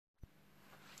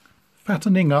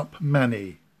Fattening Up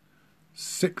Manny,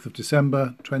 6th of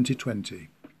December 2020.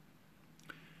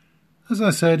 As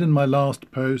I said in my last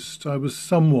post, I was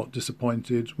somewhat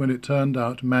disappointed when it turned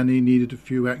out Manny needed a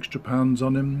few extra pounds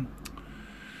on him.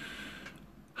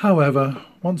 However,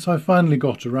 once I finally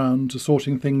got around to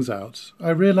sorting things out,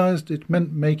 I realised it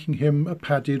meant making him a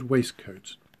padded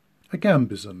waistcoat, a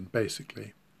gambizon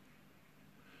basically.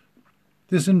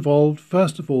 This involved,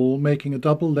 first of all, making a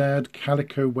double-layered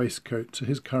calico waistcoat to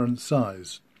his current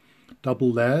size,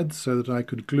 double-layered so that I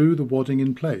could glue the wadding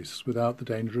in place without the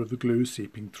danger of the glue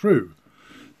seeping through.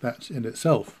 That in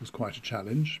itself was quite a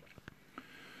challenge.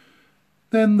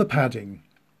 Then the padding,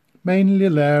 mainly a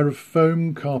layer of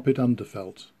foam carpet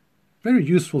underfelt. Very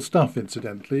useful stuff,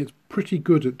 incidentally. It's pretty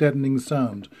good at deadening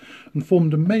sound and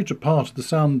formed a major part of the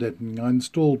sound deadening I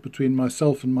installed between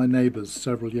myself and my neighbours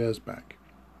several years back.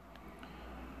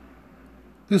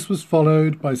 This was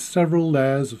followed by several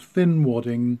layers of thin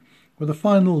wadding with a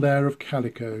final layer of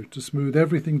calico to smooth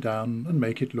everything down and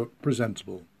make it look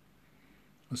presentable.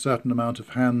 A certain amount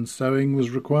of hand sewing was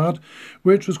required,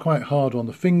 which was quite hard on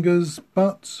the fingers,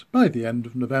 but by the end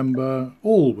of November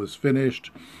all was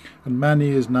finished, and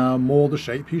Manny is now more the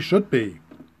shape he should be.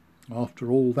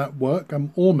 After all that work,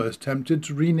 I'm almost tempted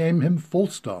to rename him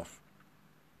Falstaff.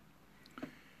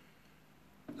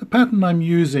 The pattern I'm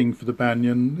using for the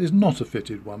banyan is not a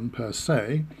fitted one per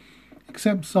se,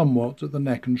 except somewhat at the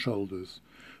neck and shoulders,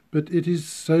 but it is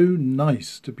so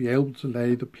nice to be able to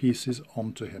lay the pieces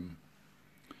onto him.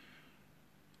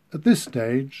 At this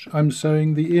stage I'm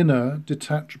sewing the inner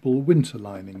detachable winter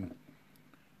lining.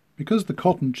 Because the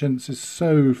cotton chintz is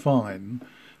so fine,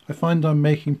 I find I'm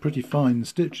making pretty fine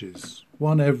stitches,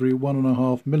 one every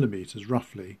 1.5 millimetres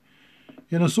roughly,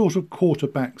 in a sort of quarter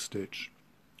back stitch.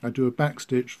 I do a back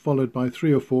stitch followed by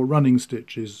 3 or 4 running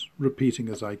stitches, repeating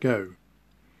as I go.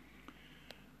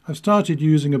 I've started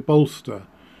using a bolster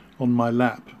on my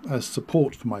lap as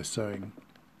support for my sewing.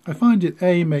 I find it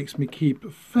A, makes me keep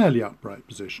a fairly upright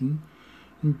position,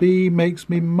 and B, makes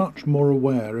me much more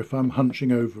aware if I'm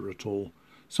hunching over at all,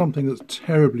 something that's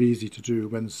terribly easy to do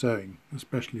when sewing,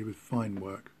 especially with fine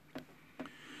work.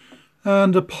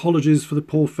 And apologies for the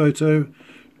poor photo.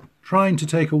 Trying to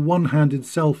take a one-handed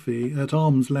selfie at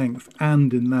arm's length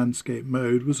and in landscape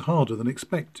mode was harder than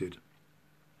expected.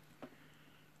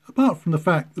 Apart from the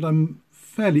fact that I'm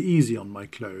fairly easy on my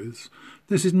clothes,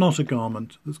 this is not a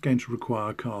garment that's going to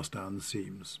require cast-down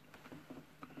seams.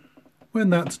 When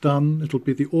that's done, it'll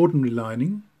be the ordinary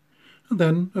lining, and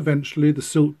then eventually the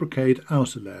silk brocade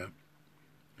outer layer.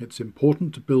 It's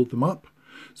important to build them up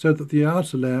so that the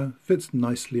outer layer fits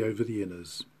nicely over the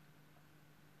inners.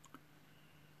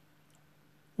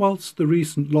 Whilst the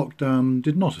recent lockdown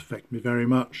did not affect me very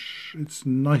much, it's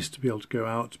nice to be able to go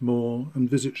out more and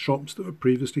visit shops that were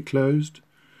previously closed.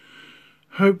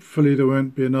 Hopefully there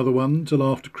won't be another one till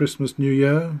after Christmas New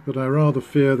Year, but I rather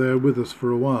fear they're with us for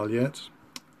a while yet.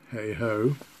 Hey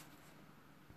ho.